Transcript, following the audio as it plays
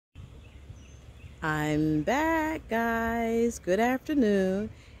I'm back, guys. Good afternoon.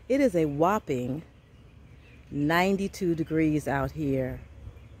 It is a whopping 92 degrees out here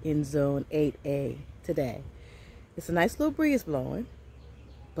in zone 8A today. It's a nice little breeze blowing,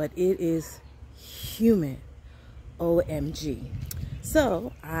 but it is humid. OMG.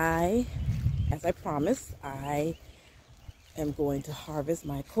 So as I promised, I am going to harvest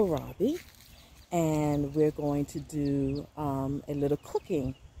my kohlrabi, and we're going to do a little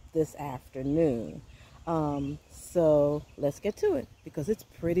cooking this afternoon. So let's get to it because it's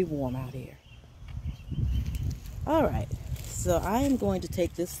pretty warm out here. All right, so I am going to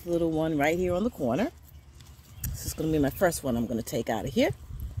take this little one right here on the corner. This is going to be my first one I'm going to take out of here.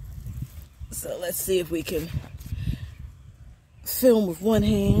 So let's see if we can film with one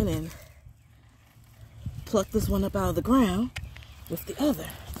hand and pluck this one up out of the ground with the other.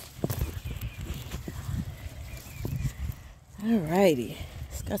 All righty.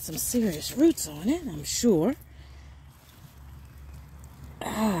 It's got some serious roots on it, I'm sure.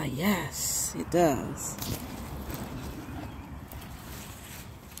 Ah, yes, it does.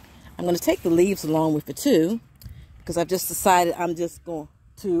 I'm going to take the leaves along with it too, because I've just decided I'm just going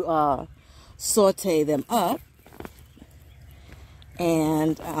to saute them up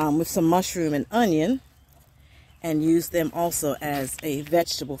and with some mushroom and onion, and use them also as a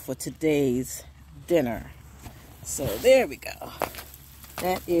vegetable for today's dinner. So there we go.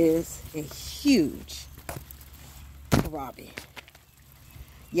 That is a huge kohlrabi.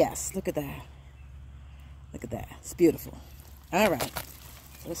 Yes, look at that. Look at that. It's beautiful. All right.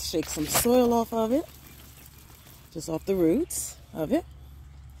 Let's shake some soil off of it. Just off the roots of it.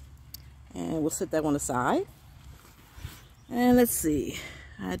 And we'll set that one aside. And let's see.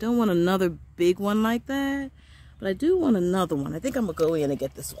 I don't want another big one like that, but I do want another one. I think I'm going to go in and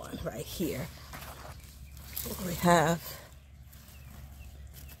get this one right here. We have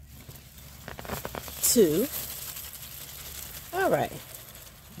two. All right.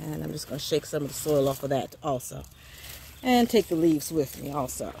 And I'm just going to shake some of the soil off of that also. And take the leaves with me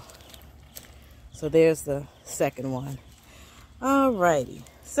also. So there's the second one. All righty.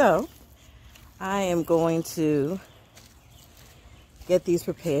 So I am going to get these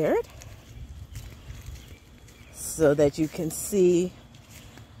prepared so that you can see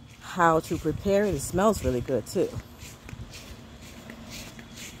how to prepare it. It smells really good too.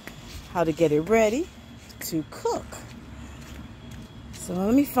 How to get it ready to cook. So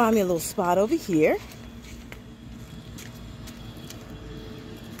let me find me a little spot over here.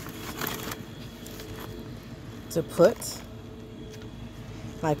 To put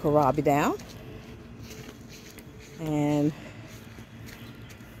my kohlrabi down. And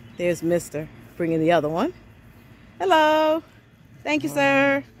there's Mr. bringing the other one. Hello. Thank you,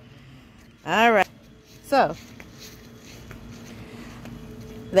 sir. All right. So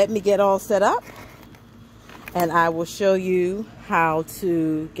let me get all set up, and I will show you how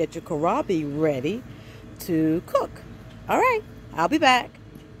to get your kohlrabi ready to cook. All right. I'll be back.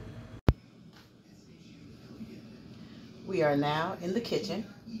 We are now in the kitchen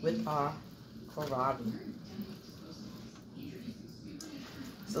with our kohlrabi.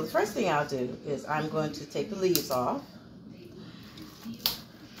 So the first thing I'll do is I'm going to take the leaves off.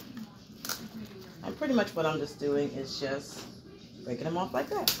 And pretty much what I'm just doing is just breaking them off like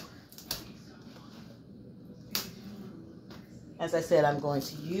that. As I said, I'm going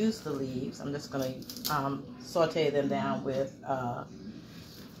to use the leaves. I'm just going to saute them down with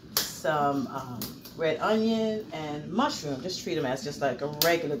some red onion and mushroom. Just treat them as just like a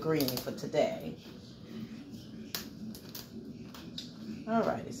regular green for today.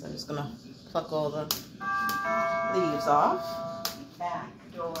 Alrighty, so I'm just gonna pluck all the leaves off. Back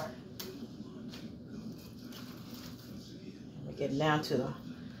door. We're getting down to the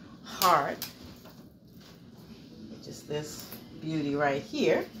heart, which is this beauty right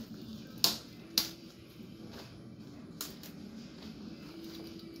here.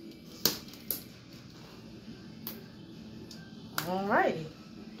 Alrighty,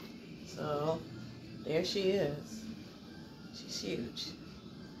 so there she is. She's huge.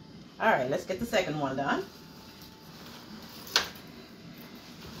 Alright, let's get the second one done.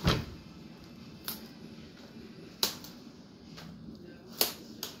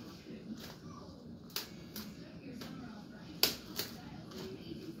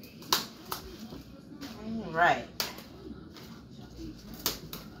 Alright.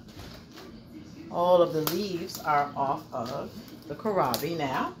 All of the leaves are off of the kohlrabi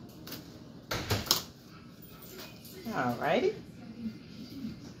now. Alrighty.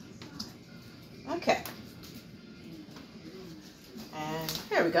 Okay. And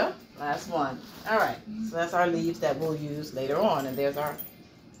here we go. Last one. Alright. So that's our leaves that we'll use later on. And there's our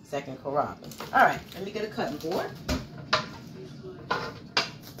second kohlrabi. All right, let me get a cutting board.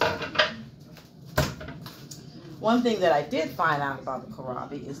 One thing that I did find out about the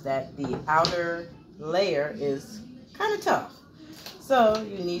kohlrabi is that the outer layer is kind of tough. So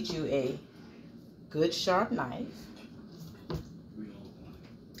you need you a good sharp knife.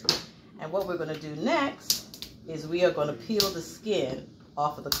 And what we're going to do next is we are going to peel the skin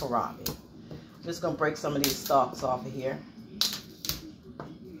off of the kohlrabi. I'm just going to break some of these stalks off of here.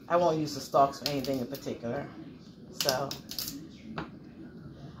 I won't use the stalks for anything in particular. So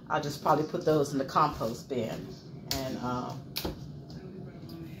I'll just probably put those in the compost bin and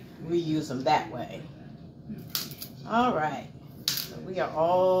reuse them that way. All right. So we are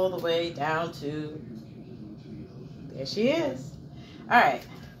all the way down to, there she is. All right.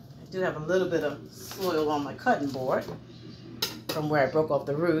 I do have a little bit of soil on my cutting board from where I broke off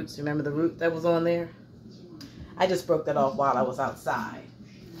the roots. Remember the root that was on there? I just broke that off while I was outside.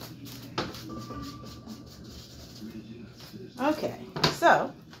 Okay,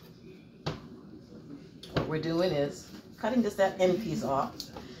 so what we're doing is cutting just that end piece off.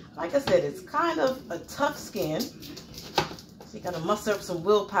 Like I said, it's kind of a tough skin. So you gotta muster up some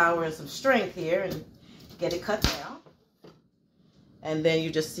willpower and some strength here and get it cut down. And then you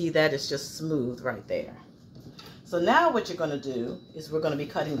just see that it's just smooth right there. So now what you're going to do is we're going to be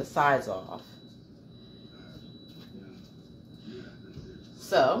cutting the sides off.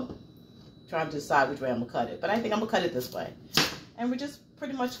 So, trying to decide which way I'm going to cut it. But I think I'm going to cut it this way. And we're just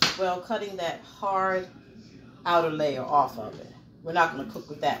pretty much, well, cutting that hard outer layer off of it. We're not going to cook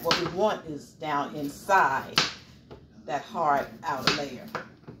with that. What we want is down inside that hard outer layer.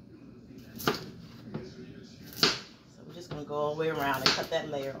 Going to go all the way around and cut that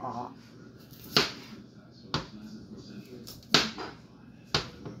layer off.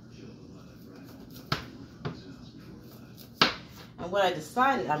 And what I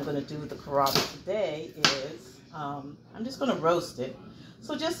decided I'm going to do with the kohlrabi today is I'm just going to roast it.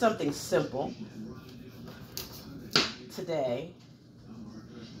 So just something simple today.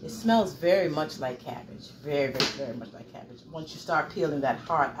 It smells very much like cabbage. Very, very, very much like cabbage. Once you start peeling that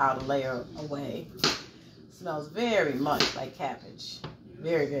hard outer layer away, smells very much like cabbage.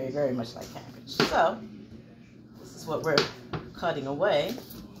 Very, very, very much like cabbage. So, this is what we're cutting away.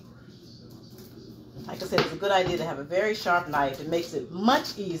 Like I said, it's a good idea to have a very sharp knife. It makes it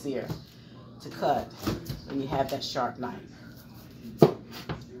much easier to cut when you have that sharp knife.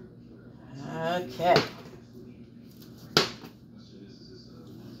 Okay.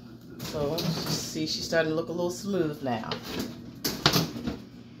 So, see, she's starting to look a little smooth now.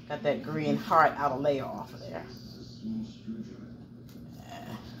 Got that green hard outer layer off of there.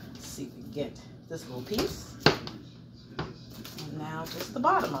 Let's see if we can get this little piece. And now just the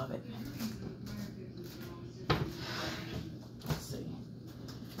bottom of it. Let's see.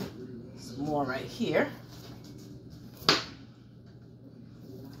 Some more right here.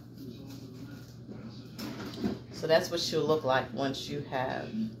 So that's what she'll look like once you have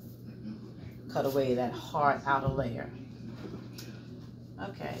cut away that hard outer layer.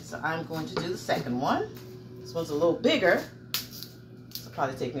 Okay, so I'm going to do the second one. This one's a little bigger. It'll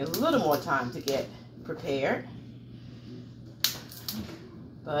probably take me a little more time to get prepared.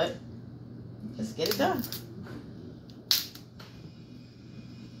 But let's get it done.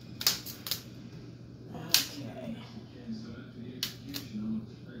 Okay.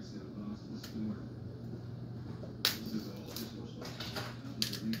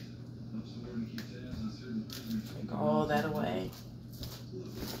 Take all that away.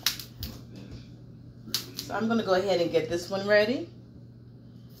 So I'm going to go ahead and get this one ready,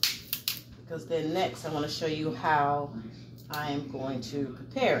 because then next I want to show you how I'm going to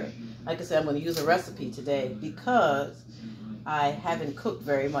prepare it. Like I said, I'm going to use a recipe today because I haven't cooked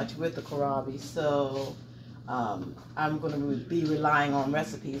very much with the kohlrabi, so I'm going to be relying on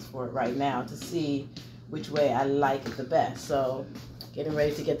recipes for it right now to see which way I like it the best. So getting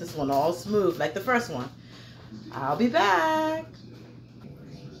ready to get this one all smooth like the first one. I'll be back.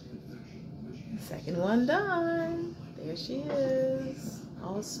 Second one done. There she is,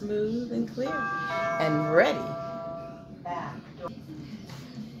 all smooth and clear and ready.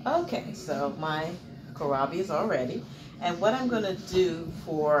 Okay, so my kohlrabi is all ready. And what I'm going to do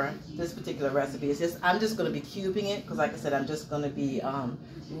for this particular recipe is I'm just going to be cubing it, because like I said, I'm just going to be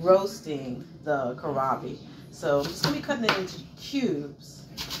roasting the kohlrabi. So I'm just going to be cutting it into cubes.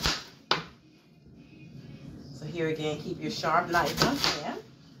 So here again, keep your sharp knife on hand.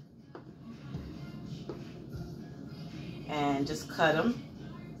 And just cut them.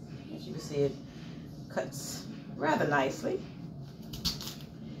 As you can see, it cuts rather nicely.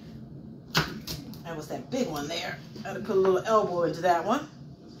 That was that big one there. I had to put a little elbow into that one.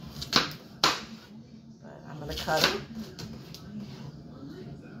 going to cut them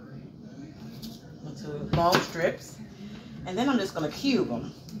into long strips. And then I'm just going to cube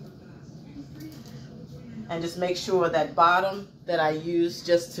them. And just make sure that bottom that I use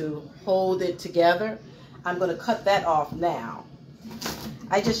just to hold it together, I'm going to cut that off now.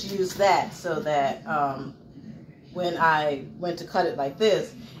 I just use that so that when I went to cut it like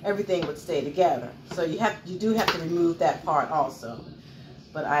this, everything would stay together. So you do have to remove that part also.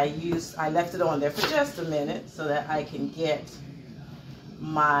 But I left it on there for just a minute so that I can get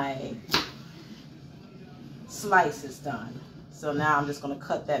my slices done. So now I'm just going to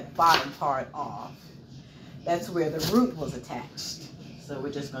cut that bottom part off. That's where the root was attached. So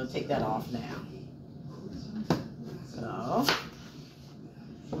we're just going to take that off now. So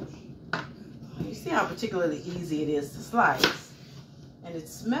you see how particularly easy it is to slice, and it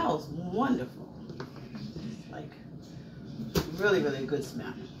smells wonderful. Like really, really good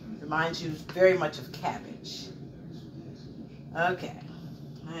smell. Reminds you very much of cabbage. Okay,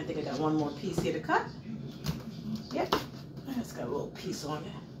 I think I got one more piece here to cut. Yep, it's got a little piece on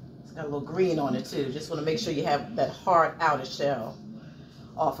it. It's got a little green on it too. Just want to make sure you have that hard outer shell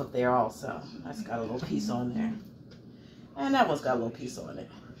off of there also. That's got a little piece on there. And that one's got a little piece on it.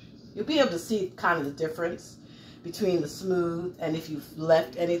 You'll be able to see kind of the difference between the smooth and if you've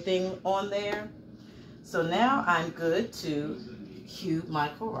left anything on there. So now I'm good to cube my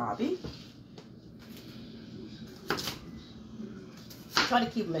kohlrabi. Try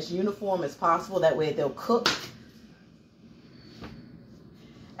to keep them as uniform as possible. That way they'll cook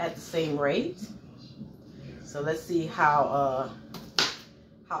at the same rate. So let's see how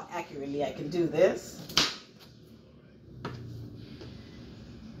accurately I can do this.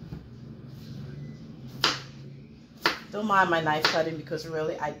 Don't mind my knife cutting because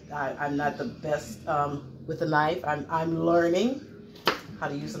really I'm not the best with a knife. I'm learning how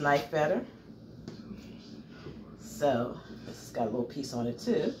to use a knife better. So this has got a little piece on it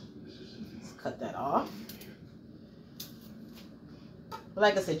too. Let's cut that off. But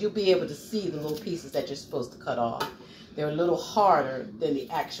like I said, you'll be able to see the little pieces that you're supposed to cut off. They're a little harder than the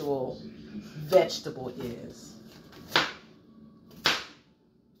actual vegetable is.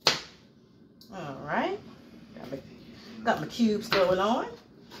 All right. Got my cubes going on.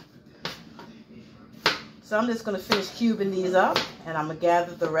 So I'm just going to finish cubing these up, and I'm going to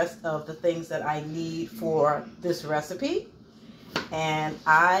gather the rest of the things that I need for this recipe, and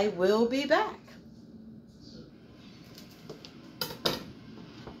I will be back.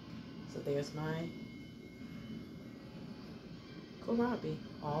 So there's my kohlrabi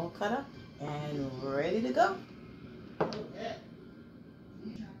all cut up and ready to go.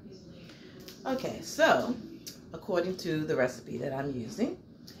 Okay, so according to the recipe that I'm using,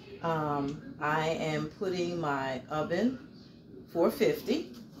 I am putting my oven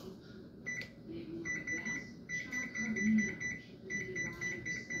 450.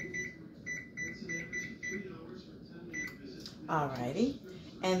 Alrighty,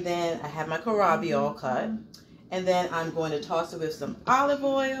 and then I have my kohlrabi all cut, and then I'm going to toss it with some olive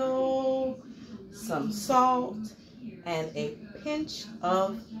oil, some salt, and a pinch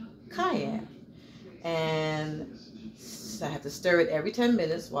of cayenne. And I have to stir it every 10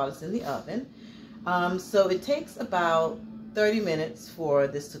 minutes while it's in the oven. So it takes about 30 minutes for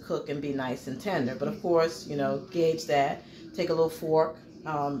this to cook and be nice and tender. But of course, you know, gauge that. Take a little fork,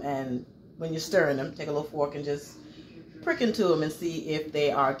 and when you're stirring them, take a little fork and just prick into them and see if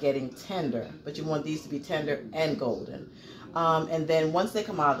they are getting tender. But you want these to be tender and golden. And then once they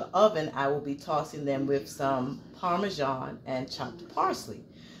come out of the oven, I will be tossing them with some Parmesan and chopped parsley.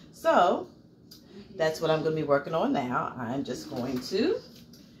 So that's what I'm going to be working on now. I'm just going to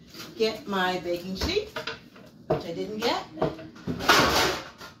get my baking sheet, which I didn't get.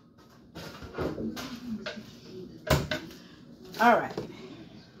 All right.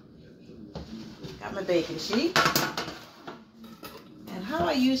 Got my baking sheet. And how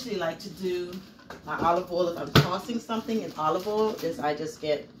I usually like to do my olive oil, if I'm tossing something in olive oil, is I just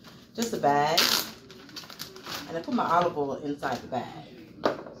get just a bag, and I put my olive oil inside the bag.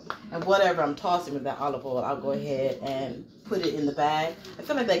 And whatever I'm tossing with that olive oil, I'll go ahead and put it in the bag. I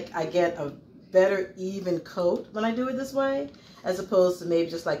feel like I get a better even coat when I do it this way, as opposed to maybe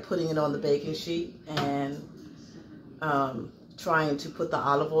just like putting it on the baking sheet and trying to put the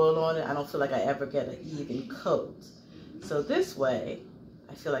olive oil on it. I don't feel like I ever get an even coat. So this way,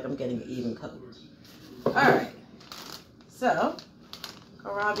 I feel like I'm getting an even coat. All right, so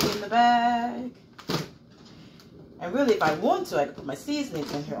kohlrabi in the bag. And really, if I want to, I can put my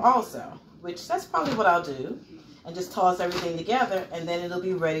seasonings in here also, which that's probably what I'll do. And just toss everything together, and then it'll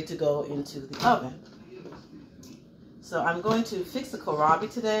be ready to go into the oven. So I'm going to fix the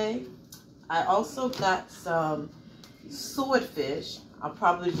kohlrabi today. I also got some swordfish. I'll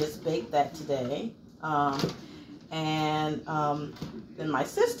probably just bake that today. Then my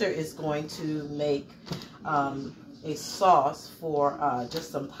sister is going to make a sauce for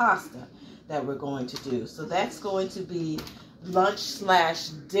just some pasta that we're going to do. So that's going to be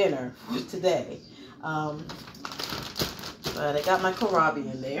lunch/dinner for today. But I got my kohlrabi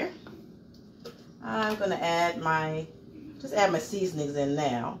in there. I'm going to add my seasonings in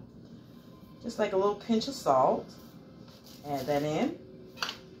now. Just like a little pinch of salt. Add that in.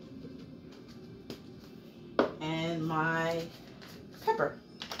 And my pepper.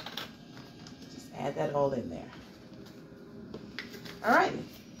 Just add that all in there. Alrighty.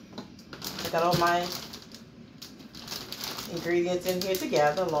 I got all my ingredients in here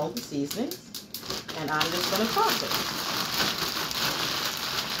together along with the seasonings. And I'm just going to toss it.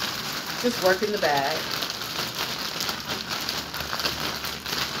 Just work in the bag.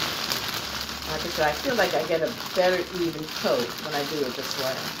 Like I said, I feel like I get a better even coat when I do it this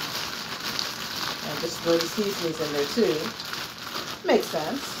way. And just throw the seasonings in there too. Makes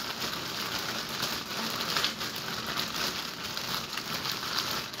sense.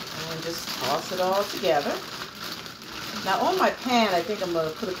 And just toss it all together. Now on my pan, I think I'm going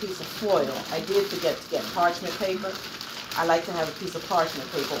to put a piece of foil. I did forget to get parchment paper. I like to have a piece of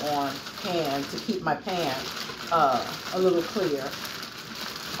parchment paper on pan to keep my pan a little clear.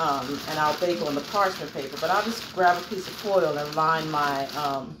 And I'll bake on the parchment paper, but I'll just grab a piece of foil and line my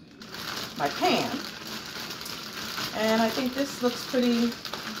my pan. And I think this looks pretty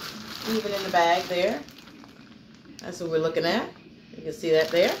even in the bag there. That's what we're looking at. You can see that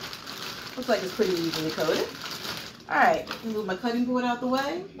there. Looks like it's pretty evenly coated. Alright, move my cutting board out the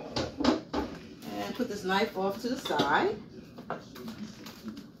way. And put this knife off to the side.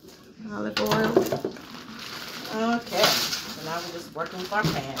 Olive oil. Okay, so now we're just working with our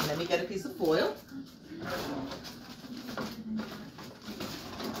pan. Let me get a piece of foil.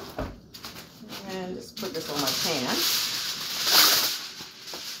 And just put this on my pan.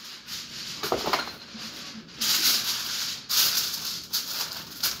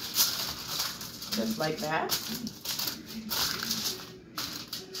 Just like that.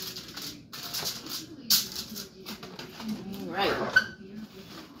 All right.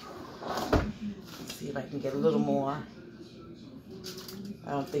 Let's see if I can get a little more.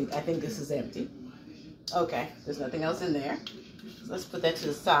 I think this is empty. Okay, there's nothing else in there. So let's put that to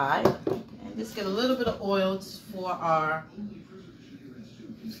the side. And just get a little bit of oil for our,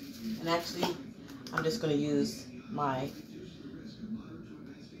 and actually, I'm just going to use my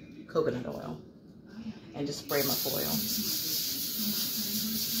coconut oil and just spray my foil.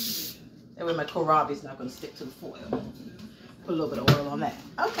 That way my kohlrabi is not going to stick to the foil. Put a little bit of oil on that.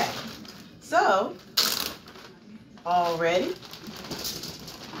 Okay, so all ready.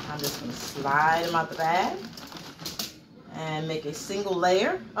 I'm just going to slide them out the bag and make a single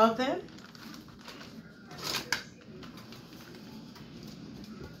layer of them.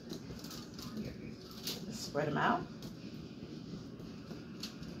 Just spread them out.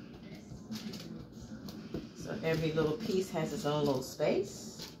 So every little piece has its own little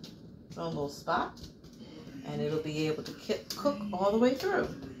space, its own little spot, and it'll be able to cook all the way through.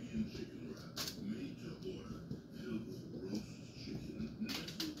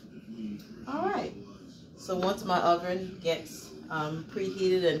 Alright, so once my oven gets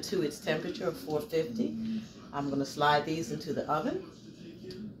preheated into its temperature of 450, I'm going to slide these into the oven.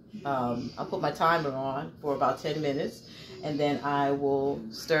 I'll put my timer on for about 10 minutes, and then I will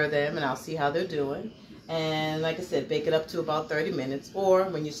stir them and I'll see how they're doing. And like I said, bake it up to about 30 minutes, or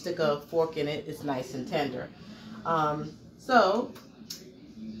when you stick a fork in it, it's nice and tender. So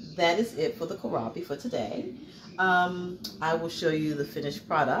that is it for the kohlrabi for today. I will show you the finished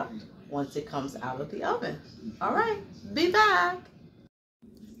product once it comes out of the oven. All right, be back.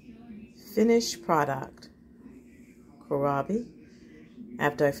 Finished product, kohlrabi.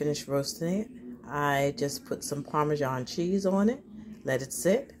 After I finish roasting it, I just put some Parmesan cheese on it, let it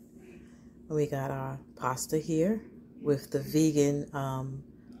sit. We got our pasta here with the vegan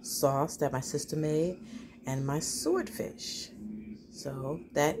sauce that my sister made and my swordfish. So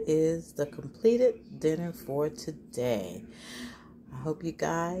that is the completed dinner for today. I hope you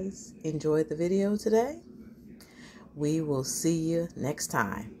guys enjoyed the video today. We will see you next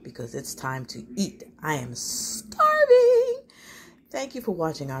time because it's time to eat. I am starving. Thank you for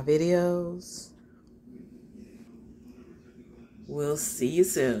watching our videos. We'll see you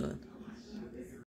soon.